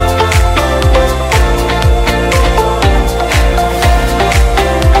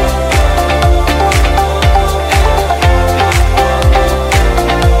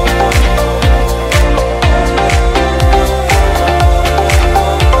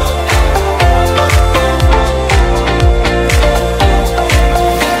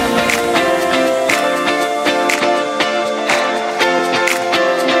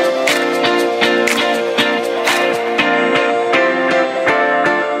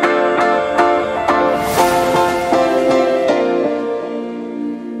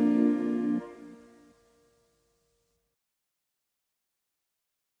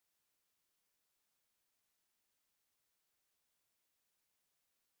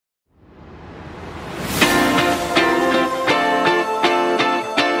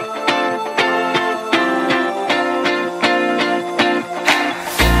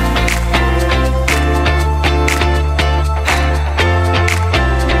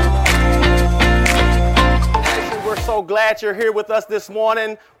glad you're here with us this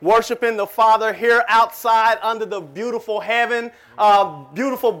morning, worshiping the Father here outside under the beautiful heaven,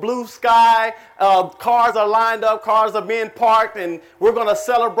 beautiful blue sky. Cars are lined up, cars are being parked, and we're going to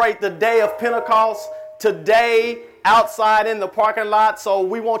celebrate the day of Pentecost today outside in the parking lot. So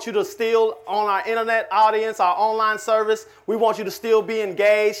we want you to still, on our internet audience, our online service, we want you to still be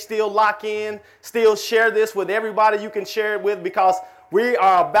engaged, still lock in, still share this with everybody you can share it with, because we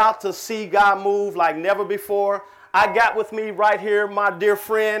are about to see God move like never before. I got with me right here my dear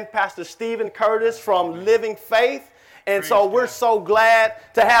friend, Pastor Stephen Curtis from Living Faith. And so we're so glad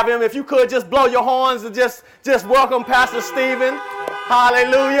to have him. If you could just blow your horns and just welcome Pastor Stephen.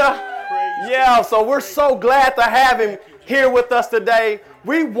 Hallelujah. Yeah, so we're so glad to have him here with us today.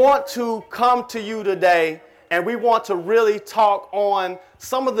 We want to come to you today, and we want to really talk on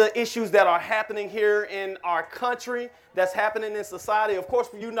some of the issues that are happening here in our country, that's happening in society. Of course,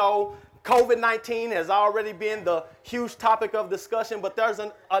 you know, COVID-19 has already been the huge topic of discussion, but there's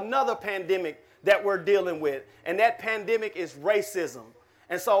another pandemic that we're dealing with, and that pandemic is racism.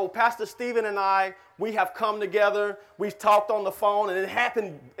 And so Pastor Stephen and I, we have come together, we've talked on the phone, and it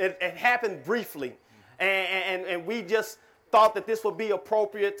happened briefly. And we just thought that this would be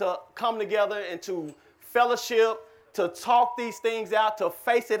appropriate to come together and to fellowship, to talk these things out, to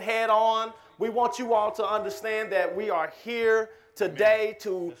face it head on. We want you all to understand that we are here today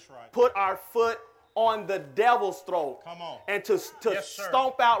to put our foot on the devil's throat. Come on. And to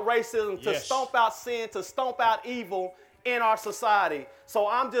stomp out racism, to stomp out sin, to stomp out evil in our society. So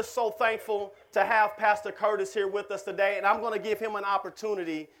I'm just so thankful to have Pastor Curtis here with us today, and I'm going to give him an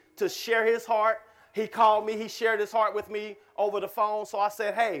opportunity to share his heart. He called me, he shared his heart with me over the phone, so I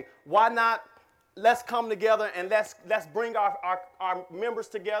said, hey, why not? Let's come together and let's bring our members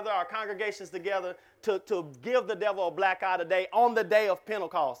together, our congregations together to give the devil a black eye today on the day of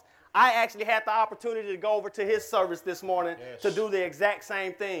Pentecost. I actually had the opportunity to go over to his service this morning to do the exact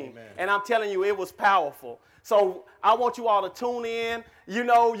same thing. Amen. And I'm telling you, it was powerful. So I want you all to tune in. You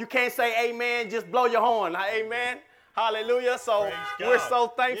know, you can't say amen, just blow your horn. Amen. Hallelujah. So we're so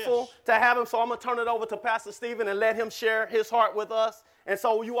thankful to have him. So I'm going to turn it over to Pastor Stephen and let him share his heart with us. And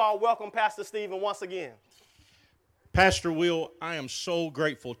so you all welcome Pastor Stephen once again. Pastor Will, I am so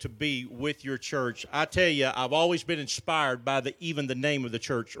grateful to be with your church. I tell you, I've always been inspired by even the name of the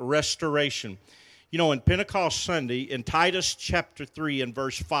church, Restoration. You know, in Pentecost Sunday, in Titus chapter 3 and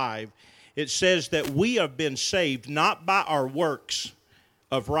verse 5, it says that we have been saved not by our works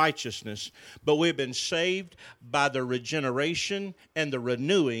of righteousness, but we've been saved by the regeneration and the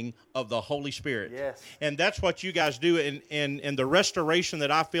renewing of the Holy Spirit. Yes. And that's what you guys do in the restoration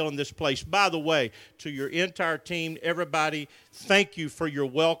that I feel in this place. By the way, to your entire team, everybody, thank you for your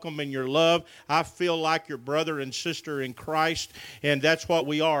welcome and your love. I feel like your brother and sister in Christ, and that's what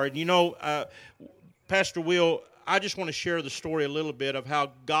we are. And you know, Pastor Will, I just want to share the story a little bit of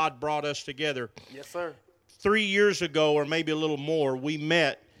how God brought us together. Yes, sir. 3 years ago, or maybe a little more, we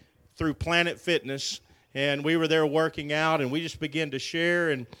met through Planet Fitness, and we were there working out, and we just began to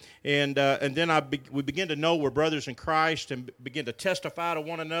share, and then we began to know we're brothers in Christ, and begin to testify to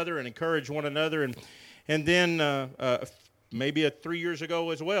one another and encourage one another, and then maybe 3 years ago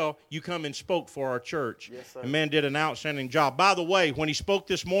as well, you come and spoke for our church. Yes, sir. And man did an outstanding job. By the way, when he spoke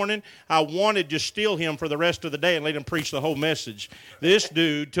this morning, I wanted to steal him for the rest of the day and let him preach the whole message. This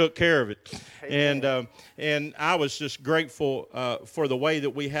dude took care of it. And I was just grateful for the way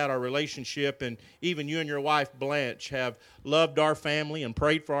that we had our relationship, and even you and your wife, Blanche, have loved our family and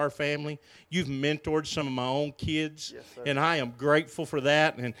prayed for our family. You've mentored some of my own kids, yes, sir. And I am grateful for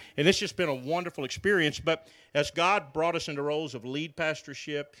that. And it's just been a wonderful experience. But as God brought us into roles of lead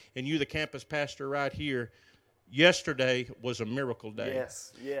pastorship, and you, the campus pastor right here, yesterday was a miracle day.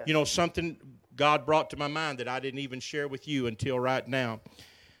 Yes, yes. You know, something God brought to my mind that I didn't even share with you until right now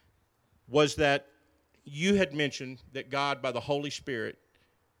was that you had mentioned that God, by the Holy Spirit,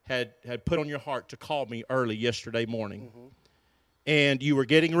 had put on your heart to call me early yesterday morning. Mm-hmm. And you were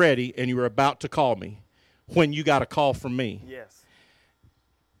getting ready, and you were about to call me when you got a call from me. Yes.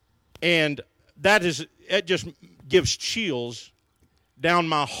 And it just gives chills down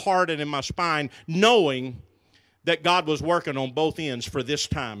my heart and in my spine, knowing that God was working on both ends for this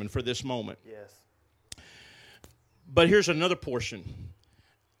time and for this moment. Yes. But here's another portion.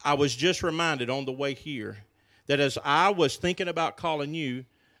 I was just reminded on the way here that as I was thinking about calling you,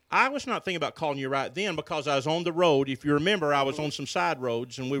 I was not thinking about calling you right then because I was on the road. If you remember, I was on some side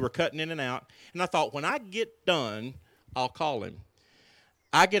roads, and we were cutting in and out. And I thought, when I get done, I'll call him.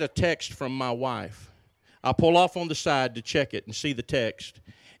 I get a text from my wife. I pull off on the side to check it and see the text.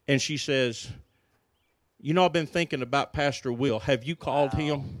 And she says, you know, I've been thinking about Pastor Will. Have you called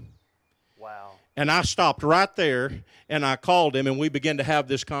him? Wow. And I stopped right there, and I called him, and we began to have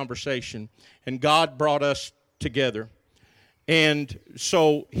this conversation. And God brought us together. And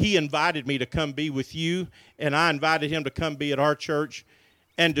so he invited me to come be with you, and I invited him to come be at our church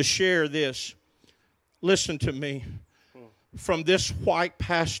and to share this. Listen to me. From this white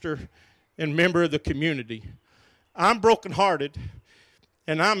pastor and member of the community, I'm brokenhearted,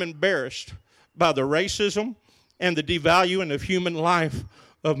 and I'm embarrassed by the racism and the devaluing of human life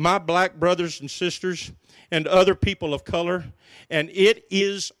of my black brothers and sisters and other people of color, and it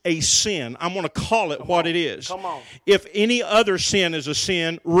is a sin. I'm going to call it what it is. Come on. If any other sin is a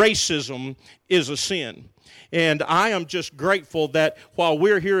sin, racism is a sin. And I am just grateful that while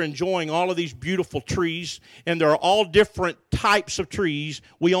we're here enjoying all of these beautiful trees, and there are all different types of trees,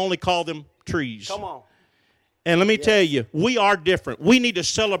 we only call them trees. Come on. And let me tell you, we are different. We need to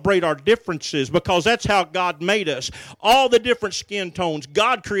celebrate our differences because that's how God made us. All the different skin tones,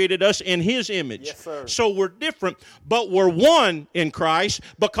 God created us in His image. Yes, sir. So we're different, but we're one in Christ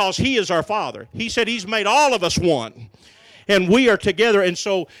because He is our Father. He said He's made all of us one, and we are together. And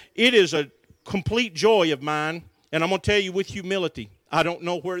so it is a complete joy of mine, and I'm going to tell you with humility, I don't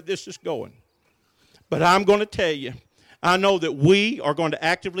know where this is going, but I'm going to tell you, I know that we are going to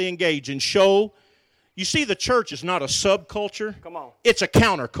actively engage and show. You see, the church is not a subculture. Come on. It's a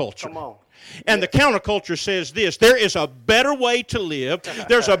counterculture. Come on. And the counterculture says this: there is a better way to live.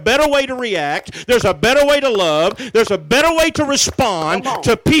 There's a better way to react. There's a better way to love. There's a better way to respond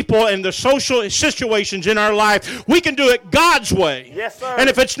to people and the social situations in our life. We can do it God's way. Yes, sir. And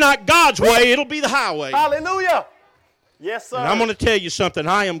if it's not God's way, it'll be the highway. Hallelujah. Yes, sir. And I'm going to tell you something.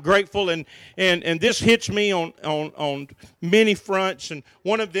 I am grateful, and this hits me on many fronts. And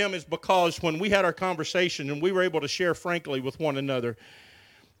one of them is because when we had our conversation and we were able to share frankly with one another,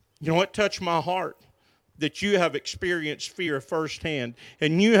 you know, it touched my heart that you have experienced fear firsthand,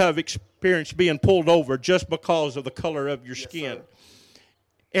 and you have experienced being pulled over just because of the color of your skin. Sir.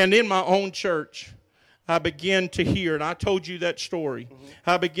 And in my own church, I began to hear, and I told you that story. Mm-hmm.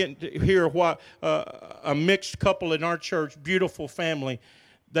 I began to hear what a mixed couple in our church, beautiful family,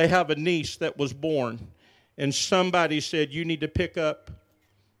 they have a niece that was born, and somebody said, you need to pick up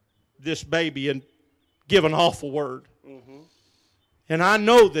this baby and give an awful word. Mm-hmm. And I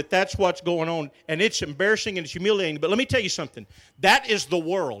know that that's what's going on, and it's embarrassing and it's humiliating, but let me tell you something. That is the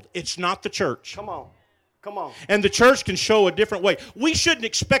world. It's not the church. Come on. Come on. And the church can show a different way. We shouldn't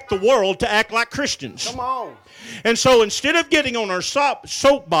expect the world to act like Christians. Come on. And so instead of getting on our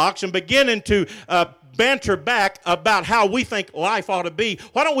soapbox and beginning to banter back about how we think life ought to be,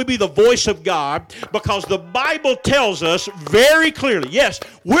 why don't we be the voice of God? Because the Bible tells us very clearly, yes,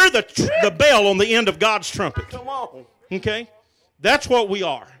 we're the bell on the end of God's trumpet. Come on. Okay? That's what we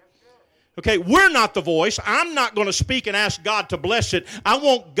are. Okay, we're not the voice. I'm not going to speak and ask God to bless it. I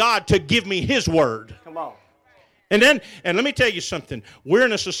want God to give me His word. Come on. And let me tell you something. We're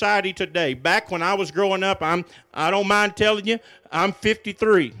in a society today. Back when I was growing up, I don't mind telling you, I'm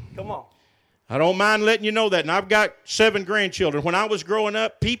 53. Come on. I don't mind letting you know that. And I've got 7 grandchildren. When I was growing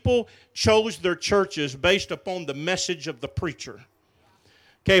up, people chose their churches based upon the message of the preacher.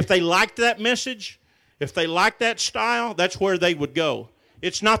 Okay, if they liked that message, if they liked that style, that's where they would go.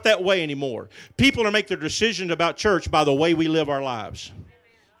 It's not that way anymore. People are making their decisions about church by the way we live our lives.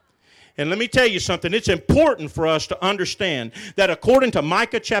 And let me tell you something. It's important for us to understand that according to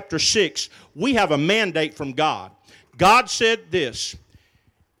Micah chapter 6, we have a mandate from God. God said this: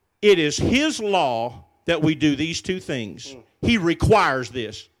 it is His law that we do these two things. He requires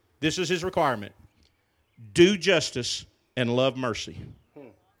this. This is His requirement. Do justice and love mercy.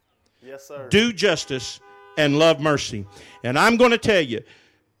 Yes, sir. Do justice and love mercy. And I'm going to tell you,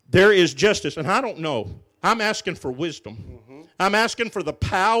 there is justice. And I don't know. I'm asking for wisdom. Mm-hmm. I'm asking for the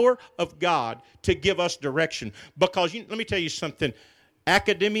power of God to give us direction. Because let me tell you something.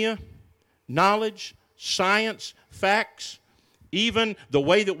 Academia, knowledge, science, facts, even the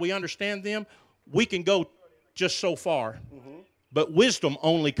way that we understand them, we can go just so far. Mm-hmm. But wisdom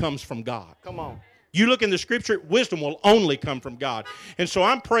only comes from God. Come on. You look in the Scripture, wisdom will only come from God. And so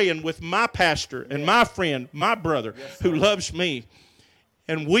I'm praying with my pastor and my friend, my brother, who loves me.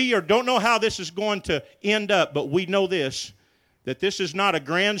 And we don't know how this is going to end up, but we know this, that this is not a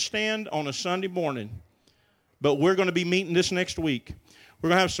grandstand on a Sunday morning. But we're going to be meeting this next week.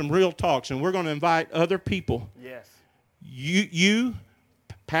 We're going to have some real talks, and we're going to invite other people. Yes. You,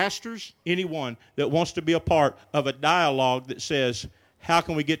 pastors, anyone that wants to be a part of a dialogue that says, how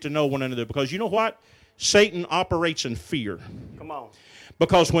can we get to know one another? Because you know what? Satan operates in fear. Come on.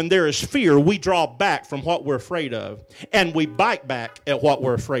 Because when there is fear, we draw back from what we're afraid of. And we bite back at what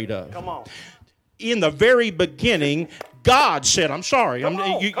we're afraid of. Come on. In the very beginning, God said, I'm sorry. Come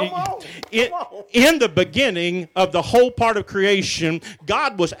on. In the beginning of the whole part of creation,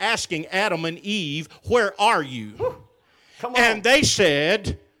 God was asking Adam and Eve, where are you? Come on. And they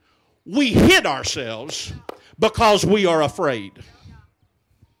said, we hid ourselves because we are afraid.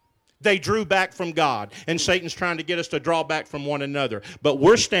 They drew back from God, and Satan's trying to get us to draw back from one another. But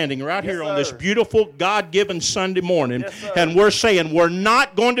we're standing right here on this beautiful God-given Sunday morning, and we're saying we're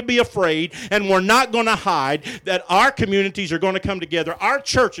not going to be afraid, and we're not going to hide, that our communities are going to come together. Our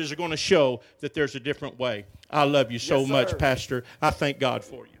churches are going to show that there's a different way. I love you so much, Pastor. I thank God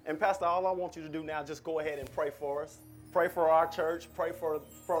for you. And Pastor, all I want you to do now, just go ahead and pray for us. Pray for our church. Pray for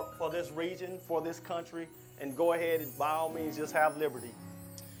this region, for this country, and go ahead and by all means just have liberty.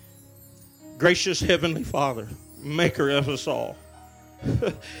 Gracious Heavenly Father, maker of us all.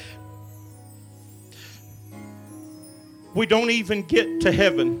 We don't even get to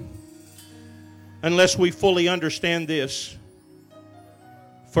heaven unless we fully understand this.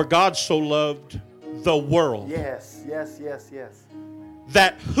 For God so loved the world. Yes.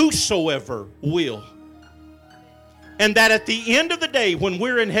 That whosoever will. And that at the end of the day, when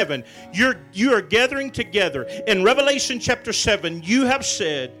we're in heaven, you are gathering together. In Revelation chapter 7, you have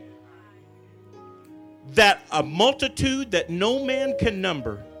said that a multitude that no man can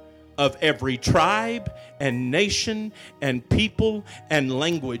number of every tribe and nation and people and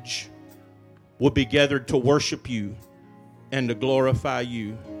language will be gathered to worship you and to glorify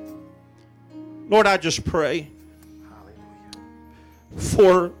you. Lord, I just pray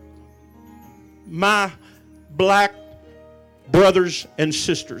for my black brothers and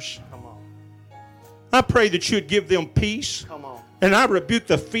sisters. Come on. I pray that you'd give them peace. Come on. And I rebuke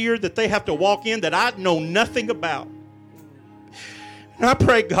the fear that they have to walk in that I know nothing about. And I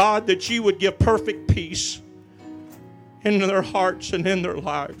pray, God, that you would give perfect peace in their hearts and in their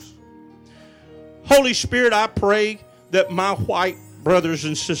lives. Holy Spirit, I pray that my white brothers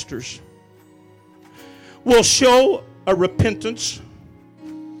and sisters will show a repentance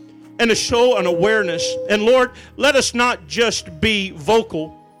and to show an awareness. And Lord, let us not just be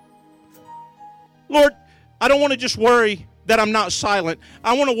vocal. Lord, I don't want to just worry that I'm not silent.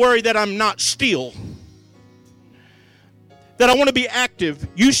 I want to worry that I'm not still. That I want to be active.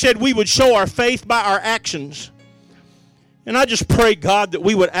 You said we would show our faith by our actions. And I just pray, God, that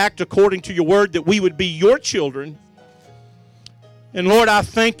we would act according to your word, that we would be your children. And Lord, I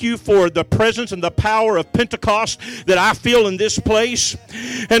thank you for the presence and the power of Pentecost that I feel in this place.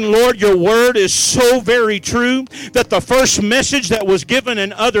 And Lord, your word is so very true that the first message that was given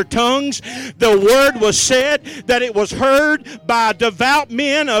in other tongues, the word was said that it was heard by devout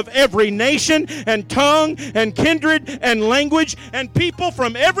men of every nation and tongue and kindred and language, and people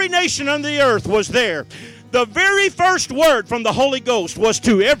from every nation on the earth was there. The very first word from the Holy Ghost was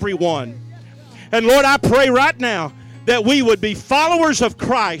to everyone. And Lord, I pray right now that we would be followers of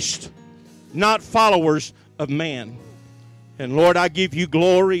Christ, not followers of man. And Lord, I give you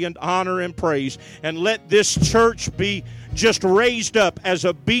glory and honor and praise. And let this church be just raised up as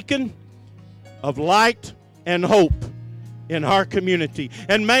a beacon of light and hope in our community.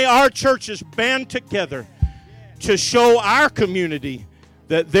 And may our churches band together to show our community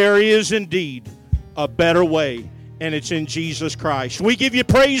that there is indeed a better way. And it's in Jesus Christ. We give you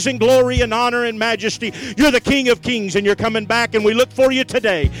praise and glory and honor and majesty. You're the King of Kings, and you're coming back, and we look for you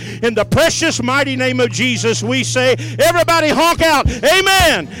today. In the precious, mighty name of Jesus, we say, everybody honk out,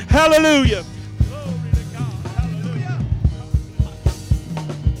 amen, hallelujah. Glory to God, hallelujah.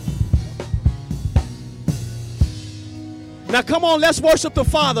 Now come on, let's worship the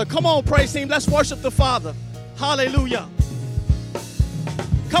Father. Come on, praise team, let's worship the Father. Hallelujah.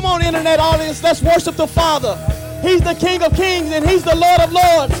 Come on, internet audience, let's worship the Father. He's the King of Kings and he's the Lord of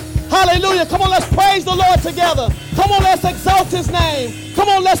Lords. Hallelujah. Come on, let's praise the Lord together. Come on, let's exalt his name. Come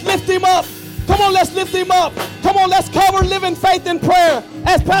on, let's lift him up. Come on, let's lift him up. Come on, let's cover living faith in prayer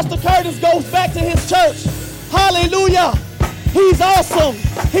as Pastor Curtis goes back to his church. Hallelujah. He's awesome.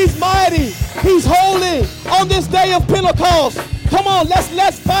 He's mighty. He's holy on this day of Pentecost. Come on,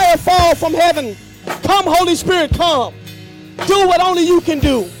 let's fire fall from heaven. Come, Holy Spirit, come. Do what only you can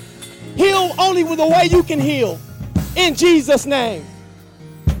do. Heal only with the way you can heal. In Jesus' name.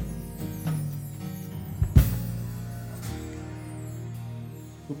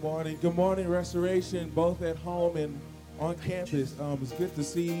 Good morning, Restoration, both at home and on campus. It's good to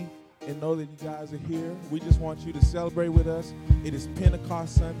see and know that you guys are here. We just want you to celebrate with us. It is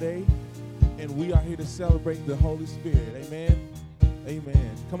Pentecost Sunday, and we are here to celebrate the Holy Spirit. Amen.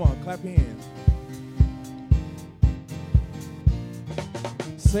 Amen. Come on, clap your hands.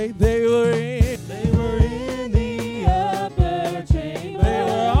 Say they were in the upper chamber. They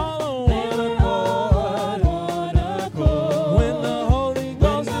were all on one accord.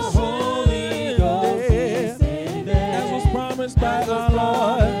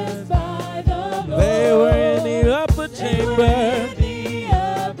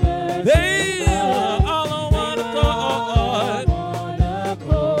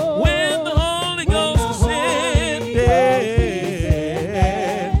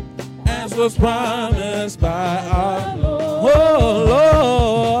 was promised by our Lord. Oh,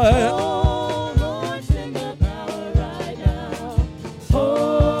 Lord. Oh, Lord, send the power right now.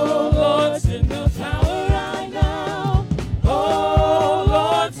 Oh, Lord, send the power right now. Oh,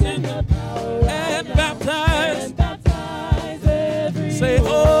 Lord, send the power right And now. baptize. And baptize every Say,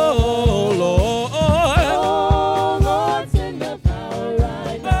 oh, Lord. Oh, Lord, send the power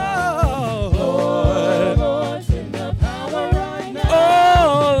right now. Oh, Oh, Lord. Lord, send the power right now. Oh,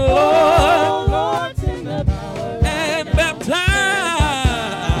 Lord. Oh, Lord, send the power right And now. baptize.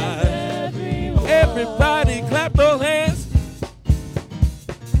 Everyone. Everybody clap those hands.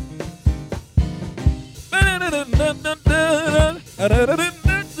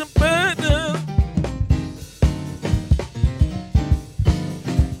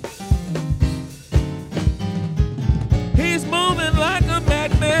 He's moving like a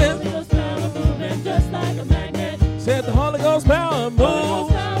magnet. Holy Ghost power moving just like a magnet. Said the Holy Ghost power Holy move.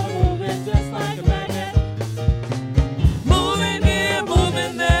 Ghost power moving just like a magnet. Moving here,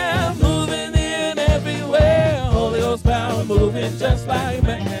 moving there, moving in everywhere. Holy Ghost power moving just like a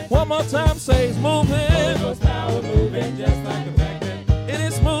magnet. One more time, say it's Holy moving. Ghost power moving just like a magnet. It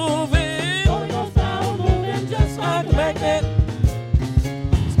is moving Holy Ghost power moving just like like a a magnet. magnet.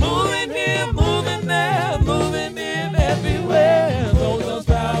 It's moving here, moving there, moving in everywhere. Holy Ghost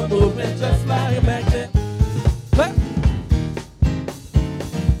power moving just like a magnet. Clap.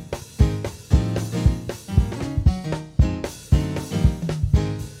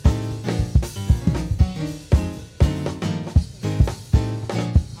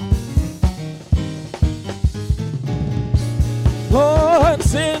 Lord,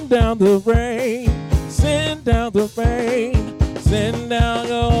 send down the rain, send down the rain, send down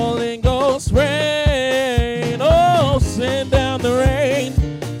the Holy Ghost rain. Oh, send down the rain,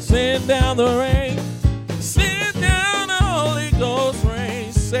 send down the rain, send down the Holy Ghost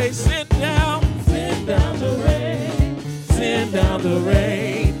rain. Say, send down The rain. send down the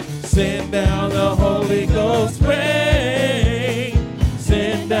rain, send down the Holy Ghost rain,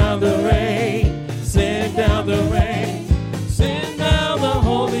 send down the rain, send down the rain, send down the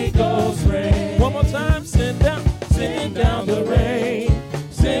Holy Ghost rain. One more time, send down the rain,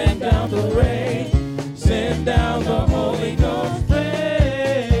 send down the rain, send down the Holy Ghost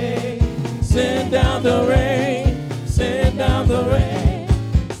rain, send down the rain, send down the rain,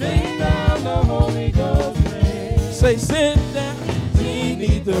 Send down the Holy Ghost rain. say send down. We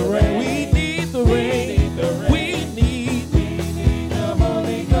need the rain. We need the rain. We need. The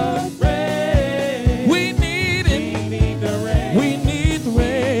Holy Ghost rain. We need it. The rain. We need the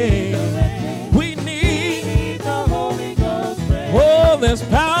rain. We need. The Holy Ghost rain. Oh, there's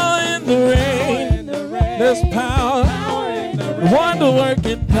power in the rain. In the rain. There's power. Power in the rain. Wonder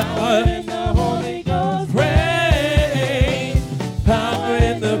working power. In the Holy Ghost Rain. Power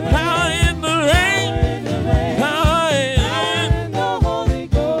in the rain. in the rain. Power in. In the Holy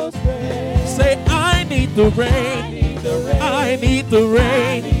Ghost rain. Say I need the rain. I need the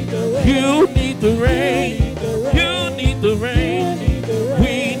rain. You need the rain. You need the rain.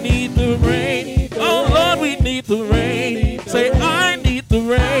 We need the rain. Oh Lord, we need the rain. Say I need the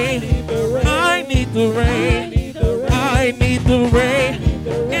rain. I need the rain. I need the rain.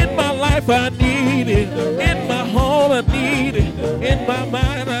 In my life I need it. In my home I need it. In my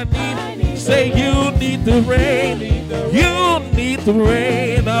mind I need it. Say you need the rain. You need the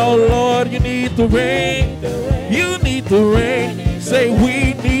rain. Oh Lord, you need the rain. You need the rain. Say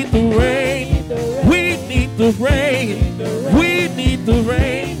we need the rain. We need the rain. We need the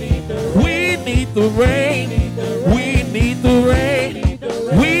rain. We need the rain. We need the rain.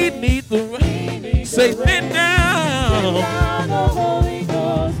 We need the rain. Say sit down. Down the Holy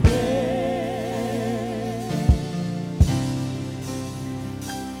Ghost rain.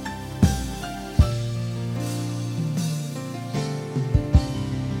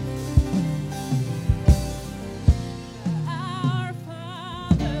 Our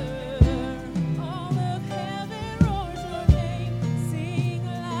Father, all of heaven roars your name. Sing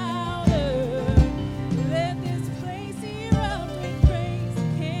louder. Let this place erupt with praise.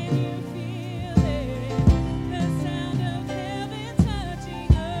 Can you feel it? The sound of heaven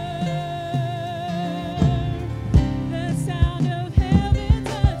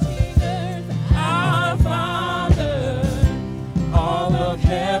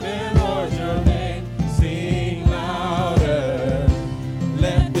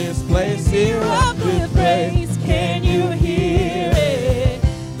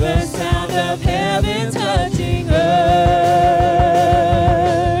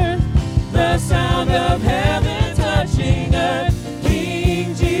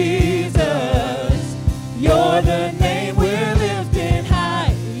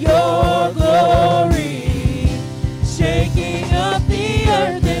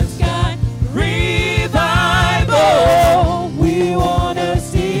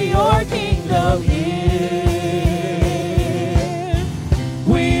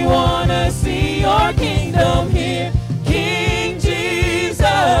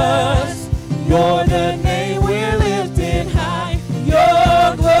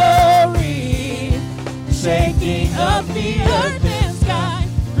the earth and sky.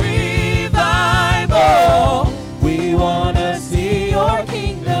 Revival, we want to see your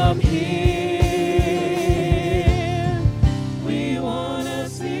kingdom here. We want to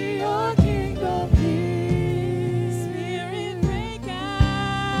see your kingdom here. Spirit, break out.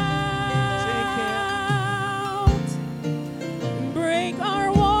 Break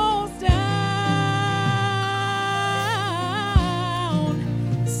our walls down.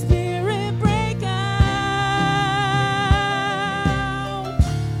 Spirit, break out.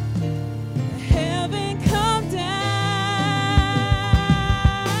 Heaven, come down.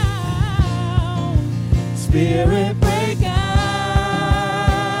 Spirit, break out.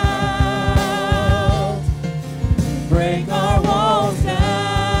 Break our walls down.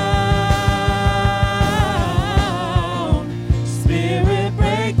 Spirit,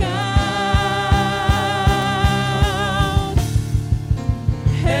 break out.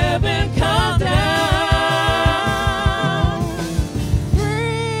 Heaven, come down.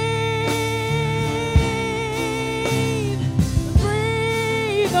 Breathe,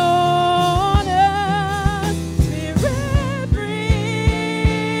 breathe on us. Spirit, breathe,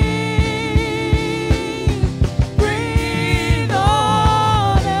 breathe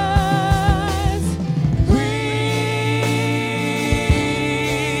on us. Breathe,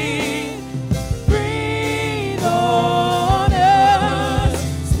 breathe on us.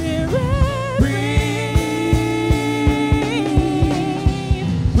 Spirit, breathe,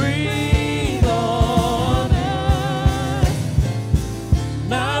 breathe on us.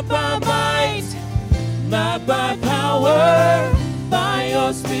 Not by might, not by power, by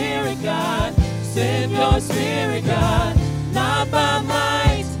your Spirit, God. Send your Spirit, God. Not by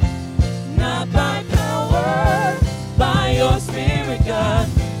might, not by power, by your Spirit, God.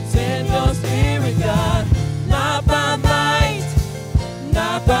 Send your Spirit, God. Not by might,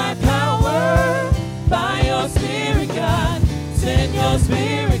 not by power, by your Spirit, God. Send your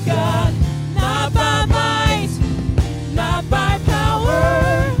Spirit, God. Not by might, not by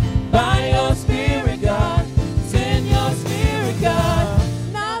power, by your Spirit, God. Send your Spirit, God.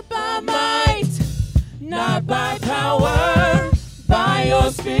 Not by might, not by power, by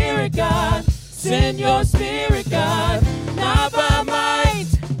your Spirit, God. Send your Spirit, God. Not by might,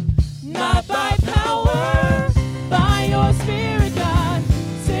 not by power, by your Spirit, God.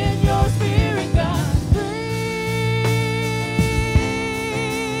 Send your Spirit, God. Breathe,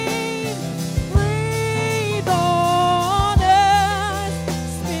 breathe on us.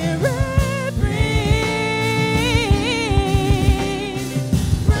 Spirit, breathe,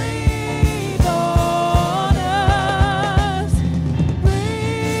 breathe on us.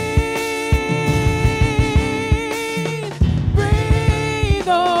 Breathe, breathe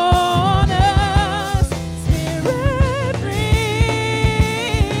on us. Spirit, breathe,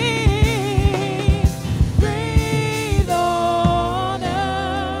 breathe on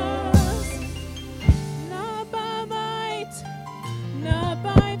us. Not by might, not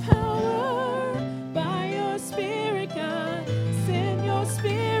by power, by your Spirit, God. Send your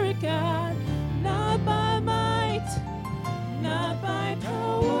Spirit, God. Not by might, not by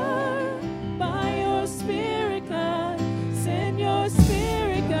power, by your Spirit, God. Send your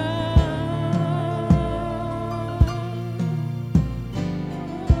Spirit, God.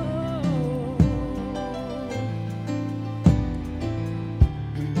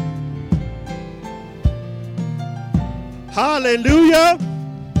 Hallelujah.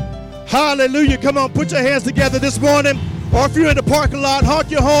 Hallelujah. Come on, put your hands together this morning. Or if you're in the parking lot, honk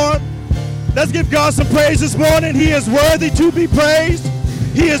your horn. Let's give God some praise this morning. He is worthy to be praised.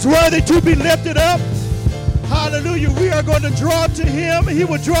 He is worthy to be lifted up. Hallelujah. We are going to draw to him. He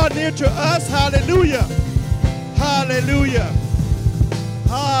will draw near to us. Hallelujah. Hallelujah.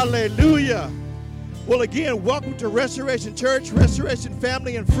 Hallelujah. Well, again, welcome to Restoration Church, Restoration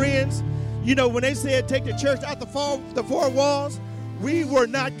family and friends. You know, when they said take the church out the four walls, we were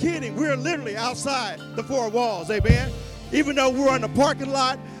not kidding. We're literally outside the four walls, amen? Even though we're in the parking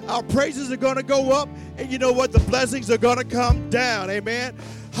lot, our praises are going to go up, and you know what? The blessings are going to come down, amen?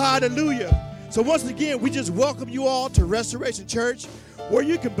 Hallelujah. So once again, we just welcome you all to Restoration Church, where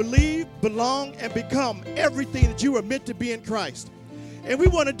you can believe, belong, and become everything that you were meant to be in Christ. And we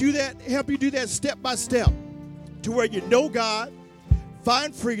want to do that, help you do that step by step, to where you know God,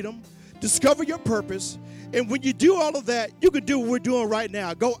 find freedom, discover your purpose, and when you do all of that, you can do what we're doing right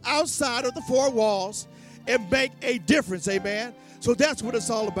now. Go outside of the four walls and make a difference, amen? So that's what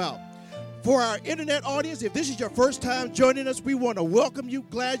it's all about. For our internet audience, if this is your first time joining us, we want to welcome you.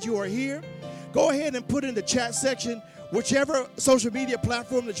 Glad you are here. Go ahead and put in the chat section, whichever social media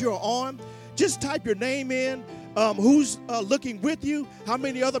platform that you're on. Just type your name in. who's looking with you, how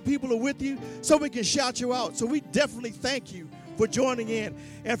many other people are with you, so we can shout you out. So we definitely thank you for joining in.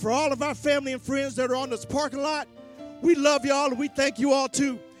 And for all of our family and friends that are on this parking lot, we love y'all and we thank you all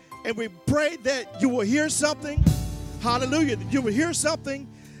too. And we pray that you will hear something, hallelujah, that you will hear something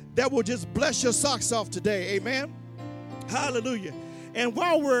that will just bless your socks off today, amen? Hallelujah. And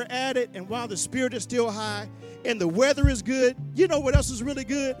while we're at it and while the spirit is still high and the weather is good, you know what else is really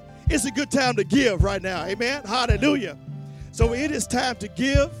good? It's a good time to give right now, amen? Hallelujah. So it is time to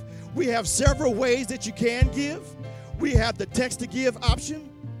give. We have several ways that you can give. We have the text to give option.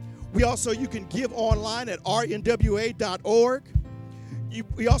 You can give online at rnwa.org.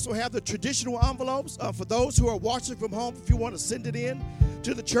 We also have the traditional envelopes for those who are watching from home. If you want to send it in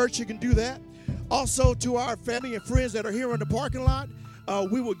to the church, you can do that. Also, to our family and friends that are here in the parking lot,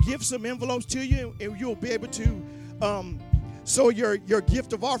 we will give some envelopes to you, and you'll be able to sow your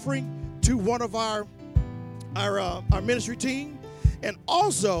gift of offering to one of our ministry team. And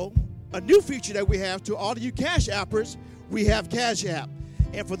also, a new feature that we have to all of you Cash Appers, we have Cash App.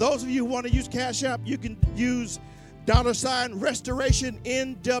 And for those of you who want to use Cash App, you can use $Restoration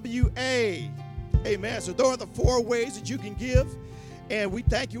NWA. Amen. So those are the 4 ways that you can give. And we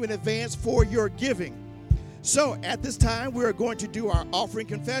thank you in advance for your giving. So at this time, we are going to do our offering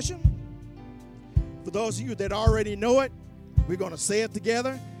confession. For those of you that already know it, we're going to say it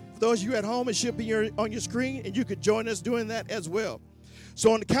together. For those of you at home, it should be on your screen, and you could join us doing that as well.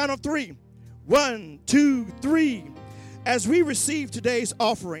 So on the count of 3, 1, 2, 3. As we receive today's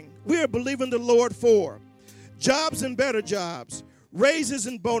offering, we are believing the Lord for jobs and better jobs, raises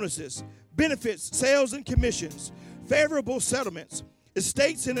and bonuses, benefits, sales and commissions, favorable settlements,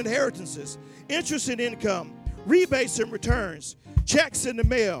 estates and inheritances, interest and income, rebates and returns, checks in the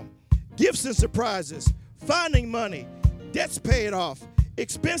mail, gifts and surprises, finding money, debts paid off,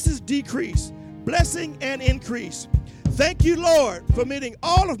 expenses decrease, blessing and increase. Thank you, Lord, for meeting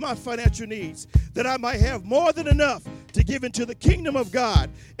all of my financial needs, that I might have more than enough to give into the kingdom of God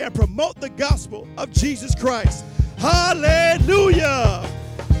and promote the gospel of Jesus Christ. Hallelujah!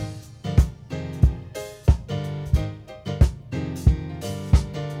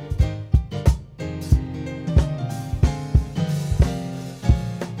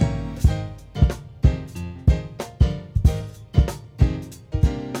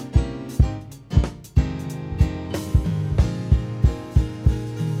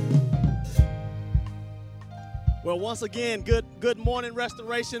 Well, once again, good morning,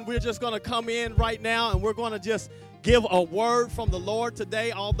 Restoration. We're just going to come in right now, and we're going to just give a word from the Lord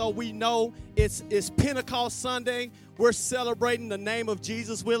today. Although we know it's Pentecost Sunday, we're celebrating the name of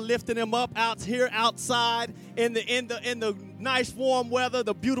Jesus. We're lifting him up out here outside in the nice warm weather,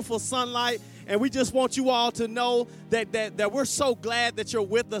 the beautiful sunlight. And we just want you all to know that we're so glad that you're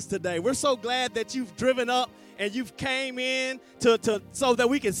with us today. We're so glad that you've driven up and you've came in so that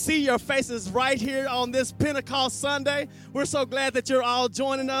we can see your faces right here on this Pentecost Sunday. We're so glad that you're all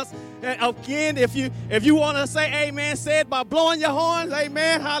joining us. And again, if you want to say amen, say it by blowing your horns.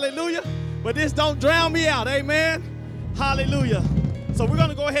 Amen. Hallelujah. But this don't drown me out. Amen. Hallelujah. So we're going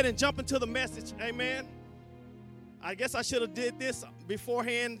to go ahead and jump into the message. Amen. I guess I should have did this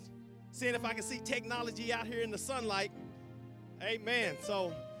beforehand, seeing if I can see technology out here in the sunlight. Amen.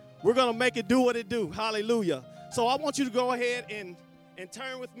 So we're going to make it do what it do. Hallelujah. So I want you to go ahead and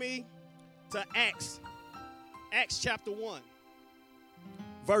turn with me to Acts chapter 1,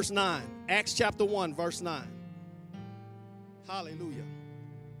 verse 9. Acts chapter 1, verse 9. Hallelujah.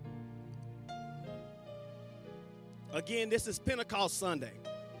 Again, this is Pentecost Sunday.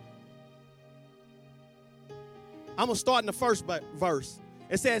 I'm going to start in the first verse.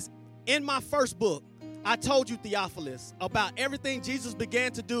 It says, in my first book, I told you, Theophilus, about everything Jesus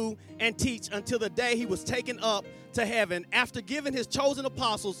began to do and teach until the day he was taken up to heaven after giving his chosen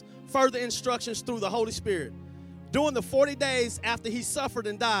apostles further instructions through the Holy Spirit. During the 40 days after he suffered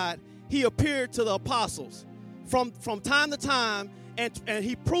and died, he appeared to the apostles from time to time, and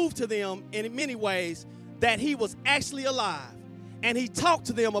he proved to them in many ways that he was actually alive. And he talked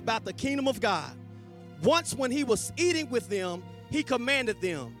to them about the kingdom of God. Once when he was eating with them, he commanded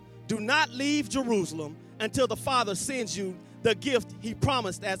them, do not leave Jerusalem until the Father sends you the gift he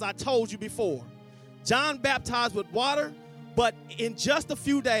promised, as I told you before. John baptized with water, but in just a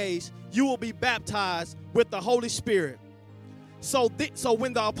few days, you will be baptized with the Holy Spirit. So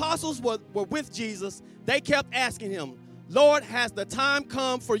when the apostles were with Jesus, they kept asking him, Lord, has the time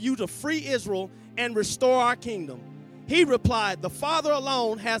come for you to free Israel and restore our kingdom? He replied, the Father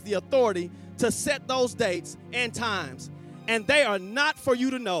alone has the authority to set those dates and times, and they are not for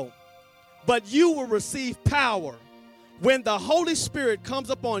you to know. But you will receive power when the Holy Spirit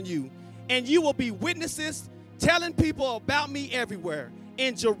comes upon you, and you will be witnesses telling people about me everywhere.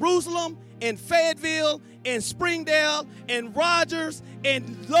 In Jerusalem, in Fayetteville, in Springdale, in Rogers,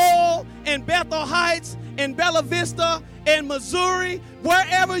 in Lowell, in Bethel Heights, in Bella Vista, in Missouri,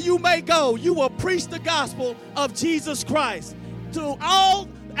 wherever you may go, you will preach the gospel of Jesus Christ. To all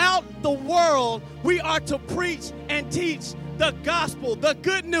out the world, we are to preach and teach the gospel, the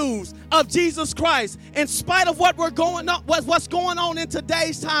good news of Jesus Christ. In spite of what's going on in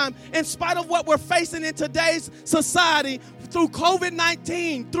today's time, in spite of what we're facing in today's society, through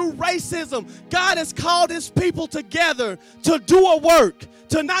COVID-19, through racism, God has called his people together to do a work,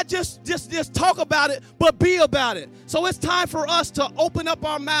 to not just talk about it, but be about it. So it's time for us to open up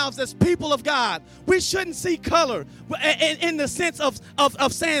our mouths as people of God. We shouldn't see color in the sense of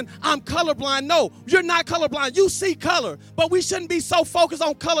saying, I'm colorblind. No, you're not colorblind. You see color. But we shouldn't be so focused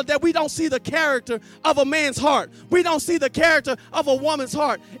on color that we don't see the character of a man's heart. We don't see the character of a woman's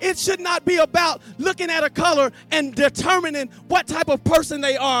heart. It should not be about looking at a color and determining what type of person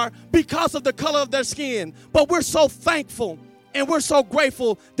they are because of the color of their skin. But we're so thankful and we're so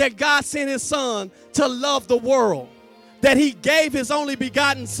grateful that God sent his son to love the world, that he gave his only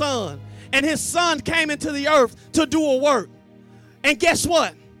begotten son, and his son came into the earth to do a work. And guess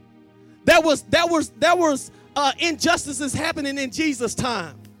what? There was injustices happening in Jesus'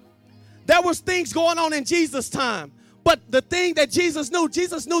 time. There was things going on in Jesus' time. But the thing that Jesus knew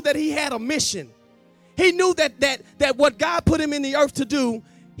that he had a mission. He knew that what God put him in the earth to do,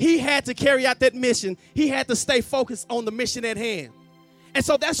 he had to carry out that mission. He had to stay focused on the mission at hand. And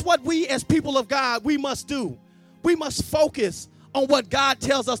so that's what we as people of God, we must do. We must focus on what God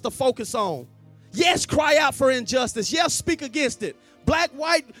tells us to focus on. Yes, cry out for injustice. Yes, speak against it. Black,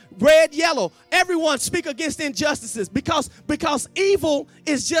 white, red, yellow. Everyone speak against injustices because evil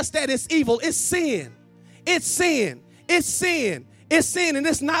is just that. It's evil. It's sin. It's sin. It's sin. It's sin, and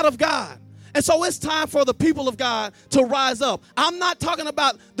it's not of God. And so it's time for the people of God to rise up. I'm not talking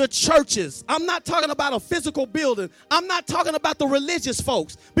about the churches. I'm not talking about a physical building. I'm not talking about the religious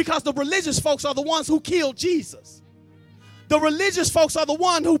folks, because the religious folks are the ones who killed Jesus. The religious folks are the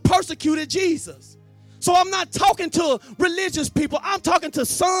ones who persecuted Jesus. So I'm not talking to religious people. I'm talking to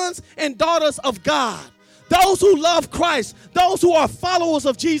sons and daughters of God, those who love Christ, those who are followers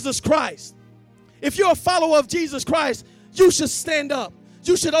of Jesus Christ. If you're a follower of Jesus Christ, you should stand up.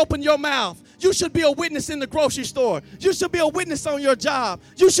 You should open your mouth. You should be a witness in the grocery store. You should be a witness on your job.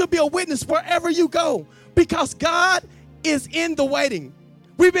 You should be a witness wherever you go, because God is in the waiting.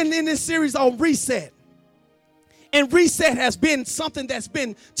 We've been in this series on reset. And reset has been something that's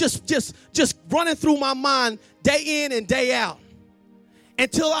been just running through my mind day in and day out.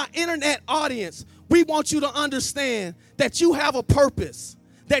 And to our internet audience, we want you to understand that you have a purpose.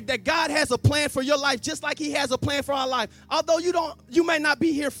 That God has a plan for your life, just like he has a plan for our life. Although you may not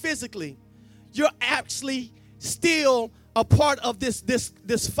be here physically, you're actually still a part of this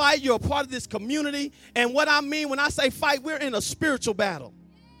fight. You're a part of this community. And what I mean when I say fight, we're in a spiritual battle.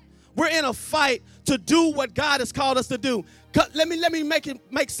 We're in a fight to do what God has called us to do. Let me make it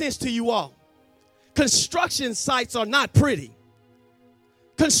make sense to you all. Construction sites are not pretty.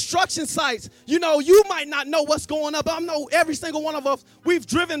 Construction sites, you might not know what's going on, but I know every single one of us, we've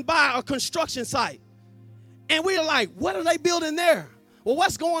driven by a construction site. And we're like, what are they building there? Well,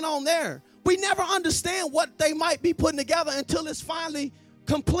 what's going on there? We never understand what they might be putting together until it's finally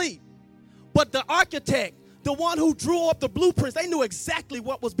complete. But the architect, the one who drew up the blueprints, they knew exactly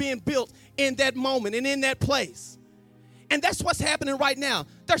what was being built in that moment and in that place. And that's what's happening right now.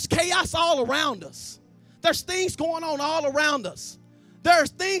 There's chaos all around us. There's things going on all around us. There are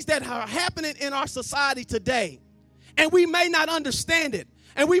things that are happening in our society today, and we may not understand it.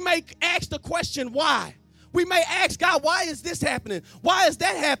 And we may ask the question, why? We may ask God, why is this happening? Why is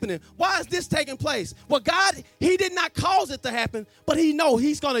that happening? Why is this taking place? Well, God, he did not cause it to happen, but he knows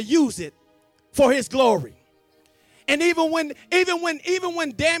he's going to use it for his glory. And even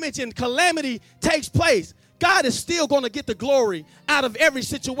when damage and calamity takes place, God is still going to get the glory out of every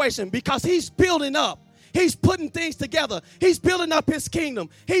situation, because he's building up. He's putting things together. He's building up his kingdom.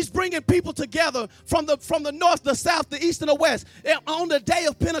 He's bringing people together from the north, the south, the east, and the west. And on the day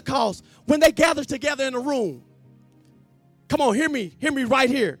of Pentecost, when they gathered together in a room. Come on, hear me right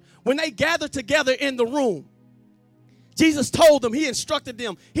here. When they gathered together in the room, Jesus told them, he instructed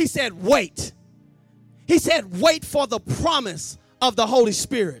them, he said, wait. He said, wait for the promise of the Holy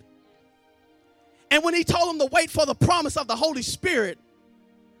Spirit. And when he told them to wait for the promise of the Holy Spirit,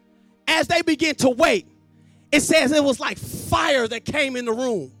 as they began to wait, it says it was like fire that came in the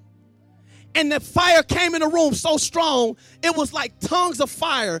room. And the fire came in the room so strong, it was like tongues of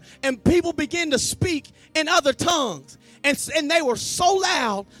fire. And people began to speak in other tongues. And they were so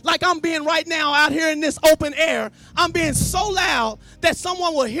loud, like I'm being right now out here in this open air. I'm being so loud that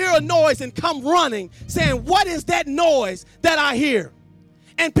someone will hear a noise and come running saying, what is that noise that I hear?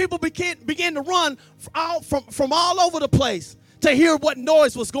 And people began to run from all over the place to hear what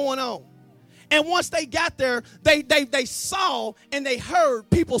noise was going on. And once they got there, they saw and they heard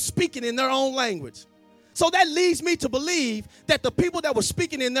people speaking in their own language. So that leads me to believe that the people that were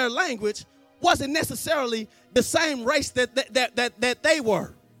speaking in their language wasn't necessarily the same race that they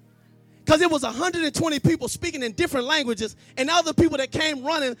were. Because it was 120 people speaking in different languages, and other people that came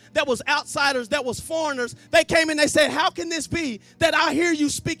running that was outsiders, that was foreigners, they came in, they said, how can this be that I hear you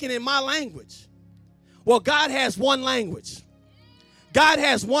speaking in my language? Well, God has one language. God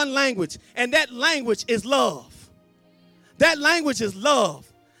has one language, and that language is love. That language is love.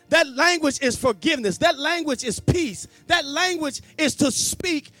 That language is forgiveness. That language is peace. That language is to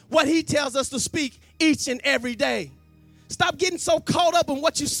speak what he tells us to speak each and every day. Stop getting so caught up in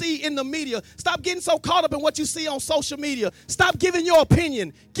what you see in the media. Stop getting so caught up in what you see on social media. Stop giving your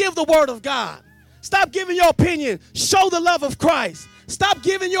opinion. Give the word of God. Stop giving your opinion. Show the love of Christ. Stop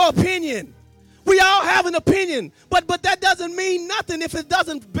giving your opinion. We all have an opinion, but that doesn't mean nothing if it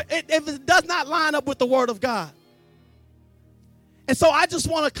does not line up with the word of God. And so I just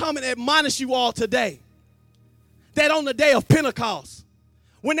want to come and admonish you all today that on the day of Pentecost,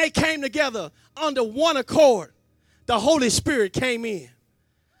 when they came together under one accord, the Holy Spirit came in.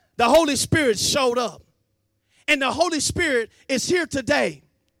 The Holy Spirit showed up. And the Holy Spirit is here today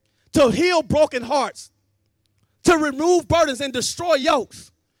to heal broken hearts, to remove burdens and destroy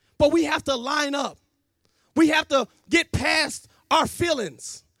yokes. But we have to line up. We have to get past our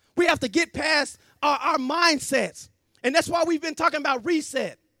feelings. We have to get past our mindsets. And that's why we've been talking about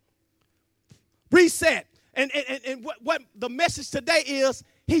reset. Reset. And what the message today is,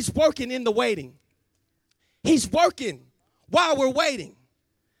 he's working in the waiting. He's working while we're waiting.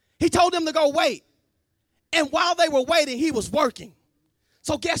 He told them to go wait. And while they were waiting, he was working.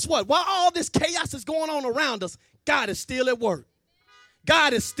 So guess what? While all this chaos is going on around us, God is still at work.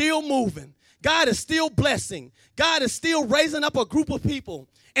 God is still moving. God is still blessing. God is still raising up a group of people.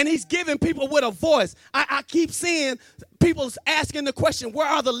 And he's giving people with a voice. I keep seeing people asking the question, where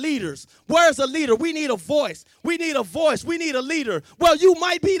are the leaders? Where's a leader? We need a voice. We need a voice. We need a leader. Well, you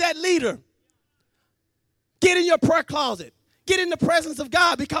might be that leader. Get in your prayer closet. Get in the presence of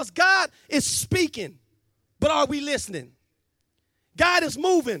God, because God is speaking. But are we listening? God is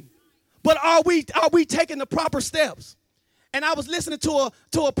moving. But are we taking the proper steps? And I was listening to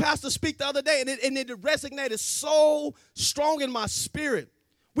a pastor speak the other day, and it resonated so strong in my spirit.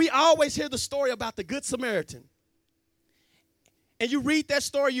 We always hear the story about the Good Samaritan. And you read that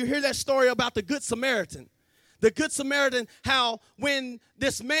story, you hear that story about the Good Samaritan. The Good Samaritan, how when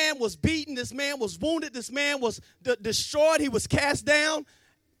this man was beaten, this man was wounded, this man was destroyed, he was cast down.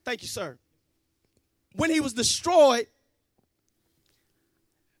 Thank you, sir. When he was destroyed,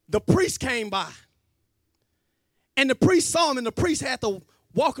 the priest came by. And the priest saw him, and the priest had to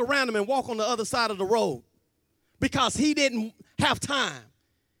walk around him and walk on the other side of the road because he didn't have time.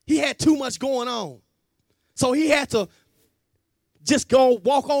 He had too much going on. So he had to just go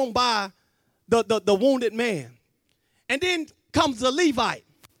walk on by the wounded man. And then comes the Levite.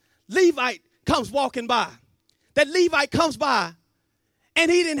 Levite comes walking by. That Levite comes by,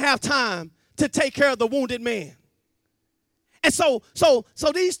 and he didn't have time to take care of the wounded man. And so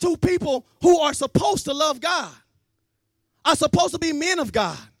these two people who are supposed to love God, are supposed to be men of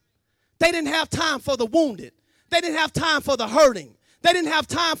God, they didn't have time for the wounded. They didn't have time for the hurting. They didn't have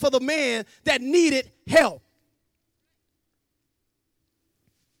time for the man that needed help.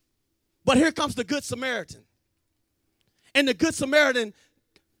 But here comes the Good Samaritan. And the Good Samaritan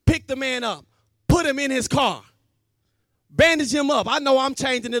picked the man up, put him in his car, bandaged him up. I know I'm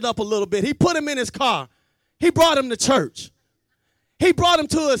changing it up a little bit. He put him in his car. He brought him to church. He brought him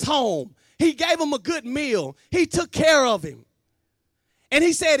to his home. He gave him a good meal. He took care of him. And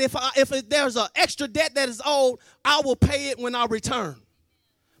he said, if there's an extra debt that is owed, I will pay it when I return.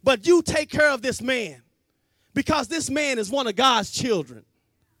 But you take care of this man, because this man is one of God's children.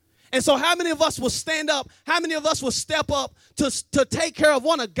 And so how many of us will stand up? How many of us will step up to take care of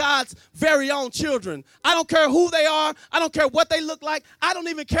one of God's very own children? I don't care who they are. I don't care what they look like. I don't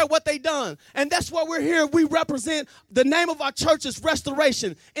even care what they done. And that's why we're here. We represent, the name of our church is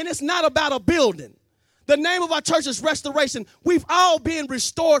Restoration. And it's not about a building. The name of our church is Restoration. We've all been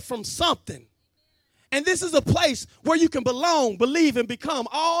restored from something. And this is a place where you can belong, believe, and become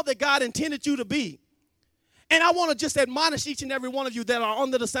all that God intended you to be. And I want to just admonish each and every one of you that are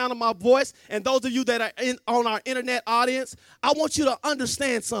under the sound of my voice, and those of you that are on our internet audience, I want you to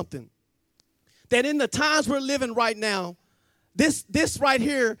understand something. that in the times we're living right now, this right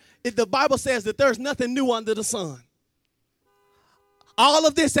here, the Bible says that there's nothing new under the sun. All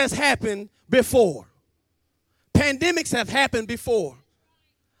of this has happened before. Pandemics have happened before.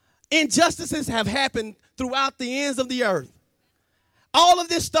 Injustices have happened throughout the ends of the earth. All of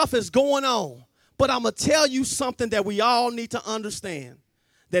this stuff is going on. But I'm going to tell you something that we all need to understand.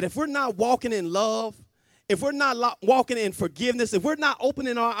 That if we're not walking in love, if we're not walking in forgiveness, if we're not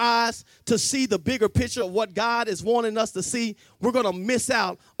opening our eyes to see the bigger picture of what God is wanting us to see, we're going to miss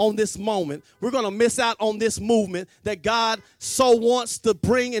out on this moment. We're going to miss out on this movement that God so wants to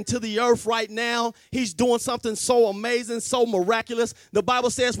bring into the earth right now. He's doing something so amazing, so miraculous. The Bible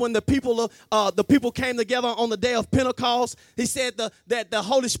says when the people came together on the day of Pentecost, he said that the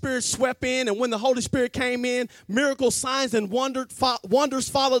Holy Spirit swept in, and when the Holy Spirit came in, miracles, signs, and wonders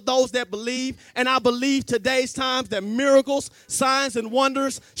followed those that believe. And I believe today's times that miracles, signs, and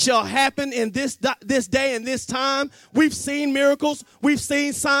wonders shall happen in this day and this time. We've seen miracles, we've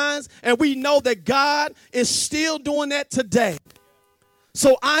seen signs, and we know that God is still doing that today.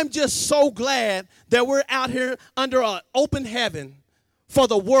 So I'm just so glad that we're out here under an open heaven for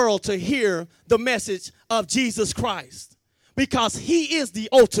the world to hear the message of Jesus Christ, because he is the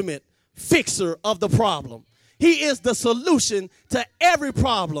ultimate fixer of the problem. He is the solution to every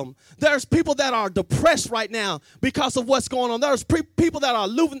problem. There's people that are depressed right now because of what's going on. There's people that are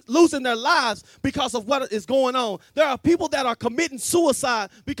losing their lives because of what is going on. There are people that are committing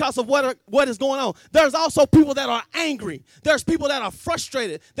suicide because of what is going on. There's also people that are angry. There's people that are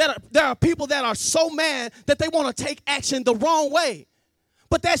frustrated. There are people that are so mad that they want to take action the wrong way.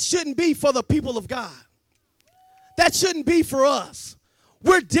 But that shouldn't be for the people of God. That shouldn't be for us.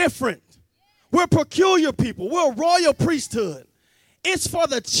 We're different. We're peculiar people. We're a royal priesthood. It's for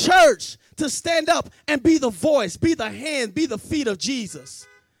the church to stand up and be the voice, be the hand, be the feet of Jesus.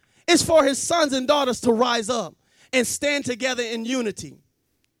 It's for his sons and daughters to rise up and stand together in unity.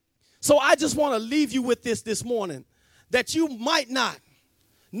 So I just want to leave you with this morning, that you might not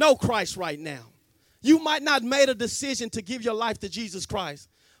know Christ right now. You might not made a decision to give your life to Jesus Christ.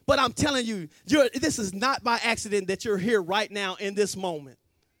 But I'm telling you, this is not by accident that you're here right now in this moment.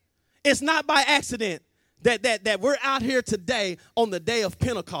 It's not by accident that we're out here today on the day of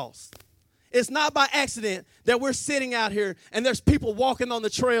Pentecost. It's not by accident that we're sitting out here and there's people walking on the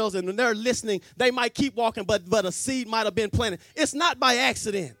trails and when they're listening, they might keep walking, but a seed might have been planted. It's not by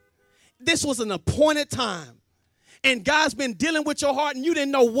accident. This was an appointed time. And God's been dealing with your heart, and you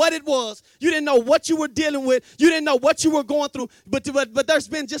didn't know what it was. You didn't know what you were dealing with. You didn't know what you were going through. But there's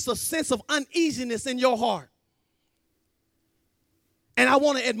been just a sense of uneasiness in your heart. And I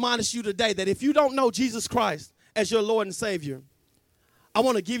want to admonish you today that if you don't know Jesus Christ as your Lord and Savior, I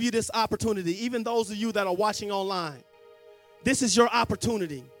want to give you this opportunity, even those of you that are watching online. This is your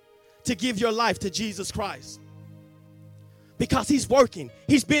opportunity to give your life to Jesus Christ. Because he's working.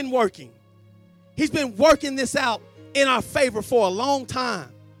 He's been working. He's been working this out in our favor for a long time.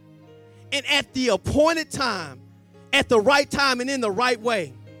 And at the appointed time, at the right time and in the right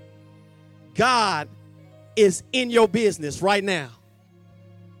way, God is in your business right now.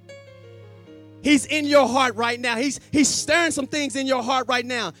 He's in your heart right now. He's stirring some things in your heart right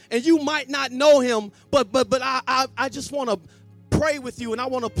now. And you might not know him, but I just want to pray with you and I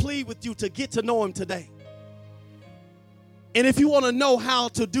want to plead with you to get to know him today. And if you want to know how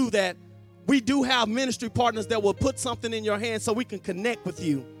to do that, we do have ministry partners that will put something in your hand so we can connect with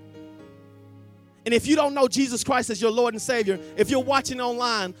you. And if you don't know Jesus Christ as your Lord and Savior, if you're watching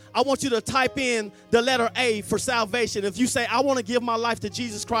online, I want you to type in the letter A for salvation. If you say, I want to give my life to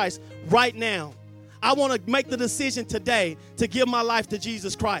Jesus Christ right now, I want to make the decision today to give my life to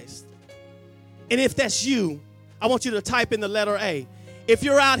Jesus Christ. And if that's you, I want you to type in the letter A. If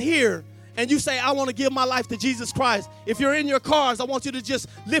you're out here and you say, I want to give my life to Jesus Christ, if you're in your cars, I want you to just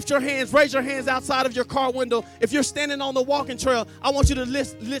lift your hands, raise your hands outside of your car window. If you're standing on the walking trail, I want you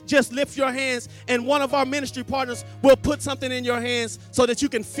to just lift your hands, and one of our ministry partners will put something in your hands so that you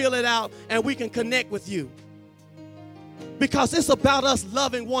can fill it out and we can connect with you. Because it's about us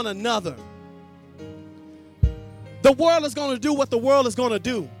loving one another. The world is going to do what the world is going to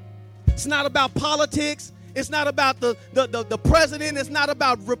do. It's not about politics. It's not about the president. It's not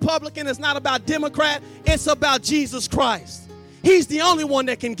about Republican. It's not about Democrat. It's about Jesus Christ. He's the only one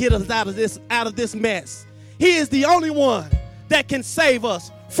that can get us out of this mess. He is the only one that can save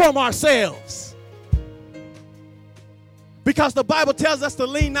us from ourselves. Because the Bible tells us to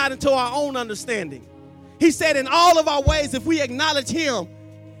lean not into our own understanding. He said in all of our ways, if we acknowledge him,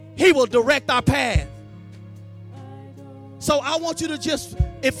 he will direct our path. So I want you to just,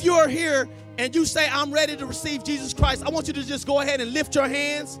 if you're here and you say, I'm ready to receive Jesus Christ, I want you to just go ahead and lift your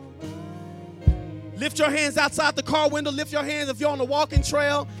hands. Lift your hands outside the car window. Lift your hands if you're on the walking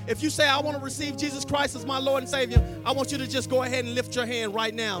trail. If you say, I want to receive Jesus Christ as my Lord and Savior, I want you to just go ahead and lift your hand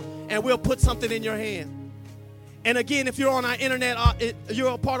right now, and we'll put something in your hand. And again, if you're on our internet,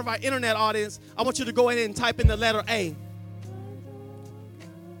 you're a part of our internet audience, I want you to go ahead and type in the letter A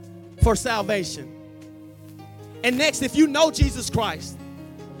for salvation. And next, if you know Jesus Christ,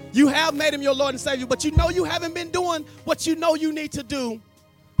 you have made him your Lord and Savior, but you know you haven't been doing what you know you need to do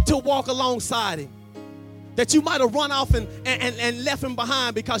to walk alongside him. That you might have run off and left him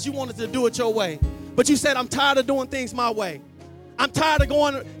behind because you wanted to do it your way. But you said, I'm tired of doing things my way. I'm tired of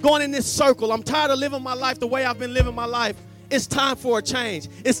going in this circle. I'm tired of living my life the way I've been living my life. It's time for a change.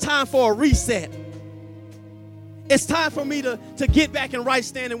 It's time for a reset. It's time for me to get back in right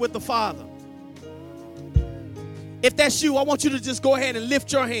standing with the Father. If that's you, I want you to just go ahead and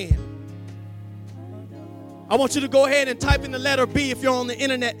lift your hand. I want you to go ahead and type in the letter B if you're on the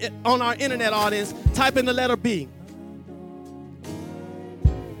internet, on our internet audience. Type in the letter B.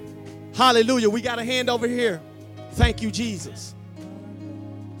 Hallelujah. We got a hand over here. Thank you, Jesus.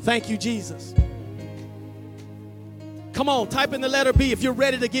 Thank you, Jesus. Come on, type in the letter B if you're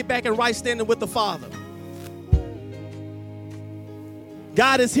ready to get back in right standing with the Father.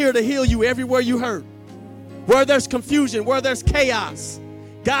 God is here to heal you everywhere you hurt. Where there's confusion, where there's chaos,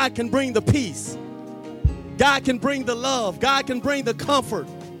 God can bring the peace. God can bring the love. God can bring the comfort.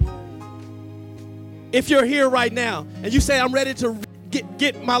 If you're here right now and you say, I'm ready to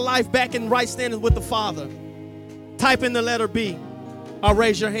get my life back in right standing with the Father, type in the letter B or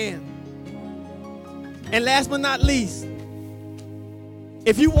raise your hand. And last but not least,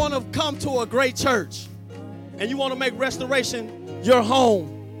 if you want to come to a great church and you want to make Restoration your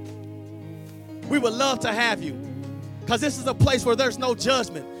home, we would love to have you, because this is a place where there's no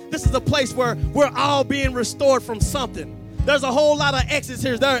judgment. This is a place where we're all being restored from something. There's a whole lot of exes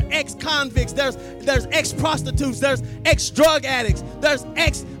here. There are ex-convicts. There's ex-prostitutes. There's ex-drug addicts. There's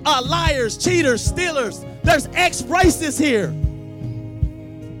ex-liars, cheaters, stealers. There's ex-racists here.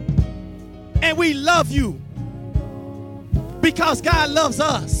 And we love you because God loves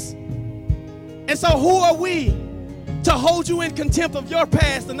us. And so who are we to hold you in contempt of your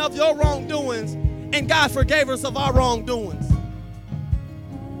past and of your wrongdoings, and God forgave us of our wrongdoings?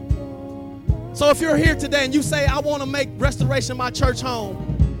 So if you're here today and you say, I want to make Restoration my church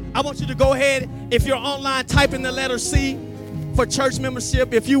home, I want you to go ahead, if you're online, type in the letter C for church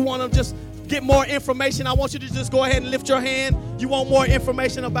membership. If you want to just get more information, I want you to just go ahead and lift your hand. You want more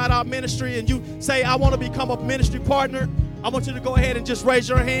information about our ministry and you say, I want to become a ministry partner, I want you to go ahead and just raise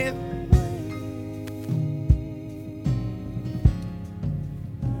your hand.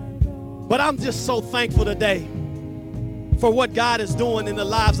 But I'm just so thankful today for what God is doing in the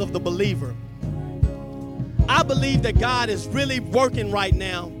lives of the believer. I believe that God is really working right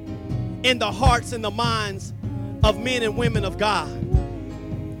now in the hearts and the minds of men and women of God,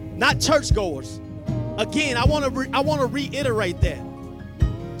 not churchgoers. Again, I want to reiterate that.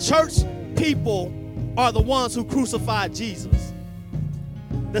 Church people are the ones who crucified Jesus.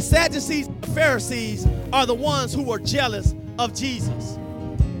 The Sadducees and Pharisees are the ones who were jealous of Jesus.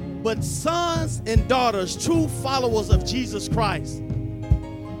 But sons and daughters, true followers of Jesus Christ,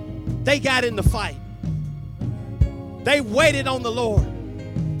 they got in the fight. They waited on the Lord.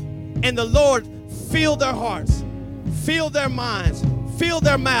 And the Lord filled their hearts, filled their minds, filled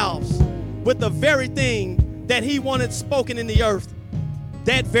their mouths with the very thing that he wanted spoken in the earth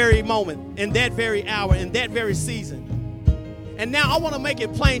that very moment, in that very hour, in that very season. And now I want to make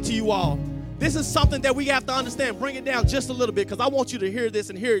it plain to you all. This is something that we have to understand. Bring it down just a little bit, because I want you to hear this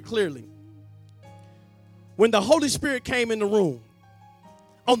and hear it clearly. When the Holy Spirit came in the room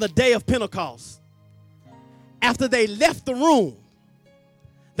on the day of Pentecost, after they left the room,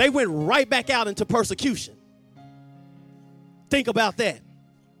 they went right back out into persecution. Think about that.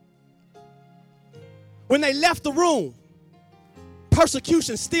 When they left the room,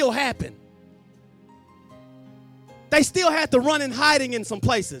 persecution still happened. They still had to run in hiding in some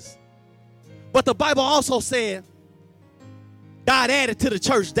places. But the Bible also said God added to the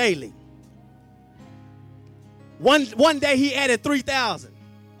church daily. One day he added 3,000.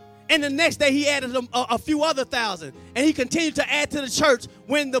 And the next day he added a few other thousand. And he continued to add to the church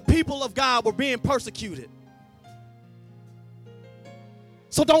when the people of God were being persecuted.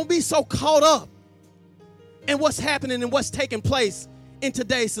 So don't be so caught up in what's happening and what's taking place in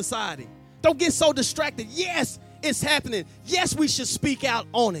today's society. Don't get so distracted. Yes, it's happening. Yes, we should speak out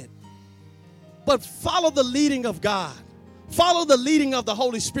on it. But follow the leading of God. Follow the leading of the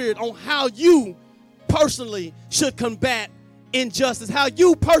Holy Spirit on how you personally should combat injustice, how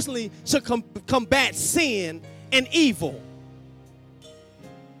you personally should combat sin and evil.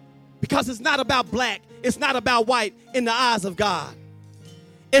 Because it's not about black. It's not about white in the eyes of God.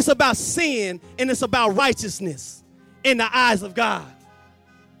 It's about sin and it's about righteousness in the eyes of God.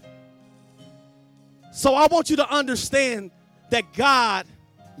 So I want you to understand that God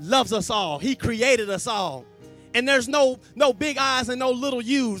loves us all. He created us all. And there's no big I's and no little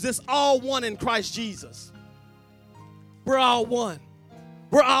U's. It's all one in Christ Jesus. We're all one.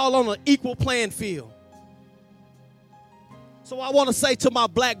 We're all on an equal playing field. So I want to say to my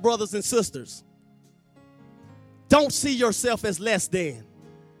black brothers and sisters, don't see yourself as less than.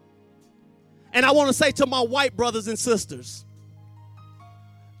 And I want to say to my white brothers and sisters,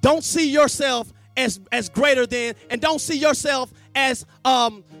 don't see yourself as greater than, and don't see yourself as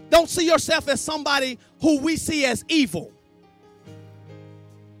somebody who we see as evil.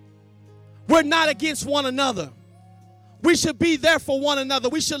 We're not against one another. We should be there for one another.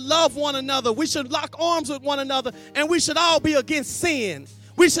 We should love one another. We should lock arms with one another, and we should all be against sin.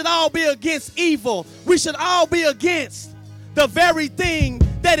 We should all be against evil. We should all be against the very thing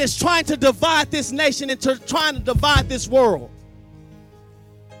that is trying to divide this nation and trying to divide this world.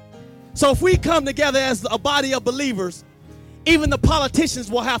 So if we come together as a body of believers, even the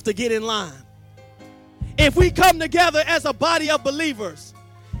politicians will have to get in line. If we come together as a body of believers,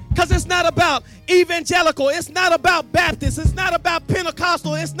 because it's not about evangelical, it's not about Baptist, it's not about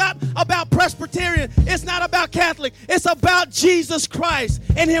Pentecostal, it's not about Presbyterian, it's not about Catholic, it's about Jesus Christ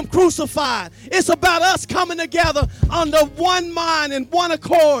and Him crucified. It's about us coming together under one mind and one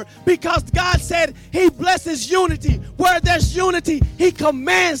accord, because God said He blesses unity. Where there's unity, He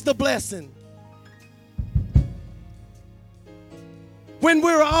commands the blessing. When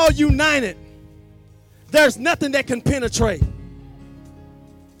we're all united, there's nothing that can penetrate.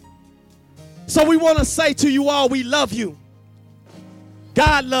 So we want to say to you all, we love you.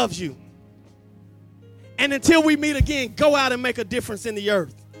 God loves you. And until we meet again, go out and make a difference in the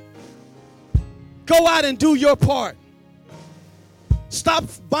earth. Go out and do your part. Stop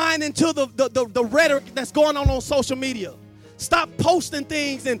buying into the rhetoric that's going on social media. Stop posting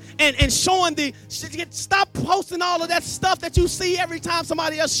things and showing stop posting all of that stuff that you see every time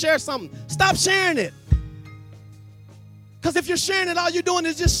somebody else shares something. Stop sharing it. Because if you're sharing it, all you're doing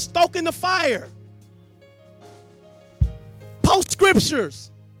is just stoking the fire. Post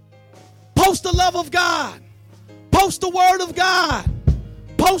scriptures. Post the love of God. Post the word of God.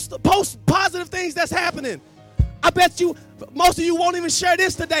 Post positive things that's happening. I bet you, most of you won't even share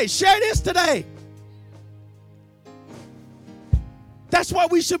this today. Share this today. That's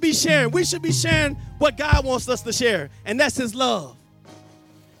what we should be sharing. We should be sharing what God wants us to share, and that's His love.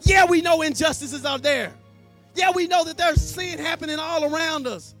 Yeah, we know injustices are there. Yeah, we know that there's sin happening all around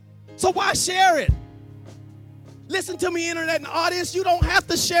us. So why share it? Listen to me, internet and audience. You don't have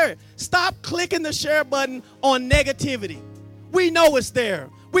to share it. Stop clicking the share button on negativity. We know it's there.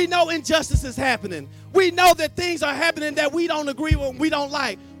 We know injustice is happening. We know that things are happening that we don't agree with, we don't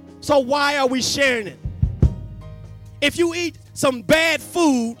like. So why are we sharing it? If you eat some bad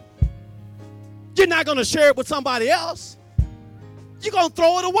food, you're not going to share it with somebody else. You're going to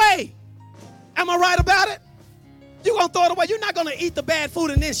throw it away. Am I right about it? You're going to throw it away. You're not going to eat the bad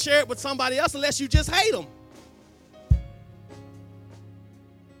food and then share it with somebody else unless you just hate them.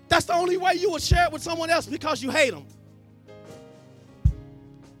 That's the only way you will share it with someone else, because you hate them.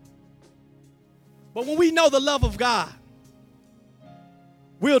 But when we know the love of God,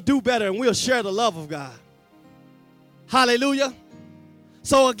 we'll do better and we'll share the love of God. Hallelujah.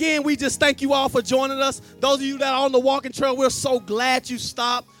 So again, we just thank you all for joining us. Those of you that are on the walking trail, we're so glad you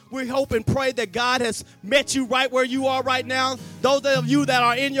stopped. We hope and pray that God has met you right where you are right now. Those of you that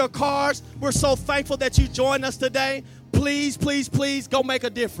are in your cars, we're so thankful that you joined us today. Please, please, please go make a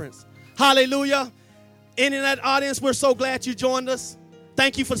difference. Hallelujah. Internet audience, we're so glad you joined us.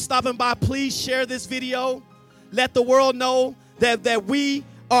 Thank you for stopping by. Please share this video. Let the world know that we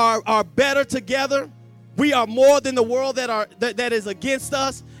are better together. We are more than the world that is against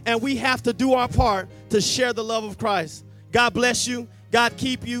us, and we have to do our part to share the love of Christ. God bless you. God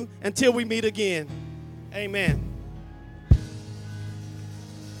keep you until we meet again. Amen.